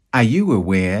Are you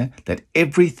aware that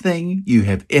everything you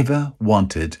have ever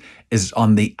wanted is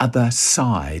on the other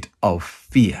side of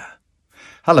fear?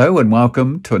 Hello and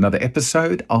welcome to another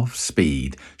episode of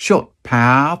Speed. Short,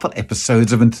 powerful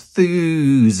episodes of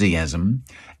enthusiasm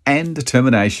and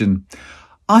determination.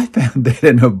 I found that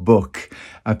in a book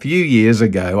a few years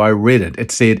ago. I read it.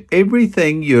 It said,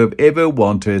 everything you have ever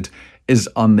wanted is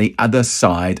on the other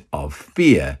side of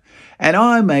fear. And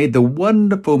I made the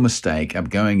wonderful mistake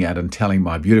of going out and telling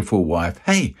my beautiful wife,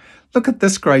 hey, look at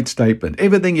this great statement.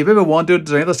 Everything you've ever wanted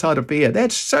is on the other side of fear.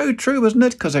 That's so true, isn't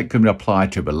it? Because it can apply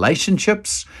to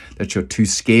relationships, that you're too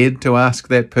scared to ask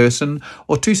that person,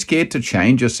 or too scared to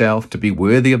change yourself to be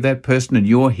worthy of that person in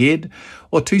your head,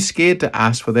 or too scared to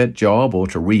ask for that job, or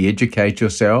to re-educate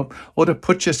yourself, or to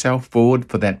put yourself forward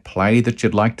for that play that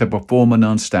you'd like to perform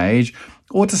on stage,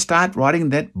 or to start writing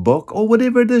that book, or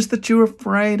whatever it is that you're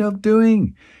afraid of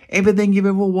doing. Everything you've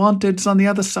ever wanted is on the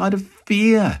other side of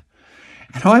fear.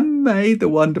 And I made the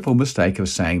wonderful mistake of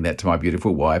saying that to my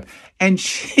beautiful wife, and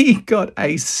she got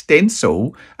a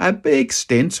stencil, a big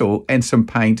stencil, and some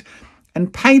paint,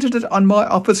 and painted it on my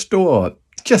office door.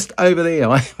 Just over there,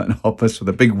 I have an office with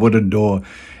a big wooden door.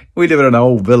 We live in an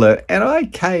old villa, and I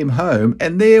came home,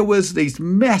 and there was these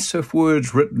massive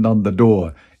words written on the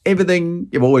door. Everything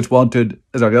you've always wanted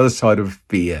is on the other side of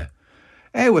fear.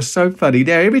 It was so funny.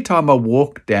 Now, every time I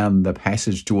walk down the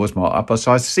passage towards my office,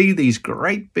 I see these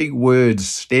great big words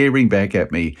staring back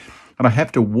at me, and I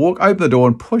have to open the door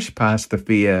and push past the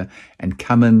fear and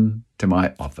come in to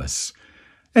my office.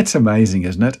 It's amazing,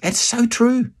 isn't it? It's so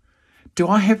true. Do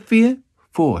I have fear?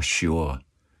 For sure.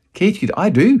 Keith,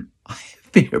 I do. I have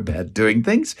fear about doing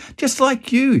things just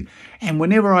like you. And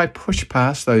whenever I push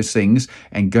past those things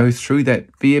and go through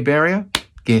that fear barrier,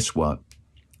 guess what?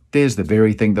 There's the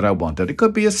very thing that I wanted. It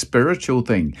could be a spiritual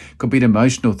thing, it could be an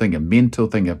emotional thing, a mental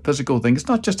thing, a physical thing. It's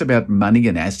not just about money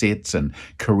and assets and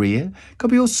career. It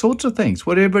could be all sorts of things,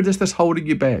 whatever it is that's holding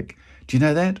you back. Do you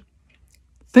know that?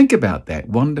 Think about that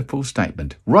wonderful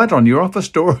statement. Right on your office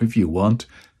door if you want.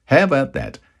 How about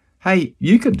that? Hey,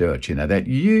 you can do it, you know that.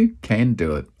 You can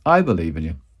do it. I believe in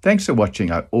you. Thanks for watching.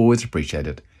 I always appreciate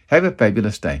it. Have a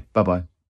fabulous day. Bye-bye.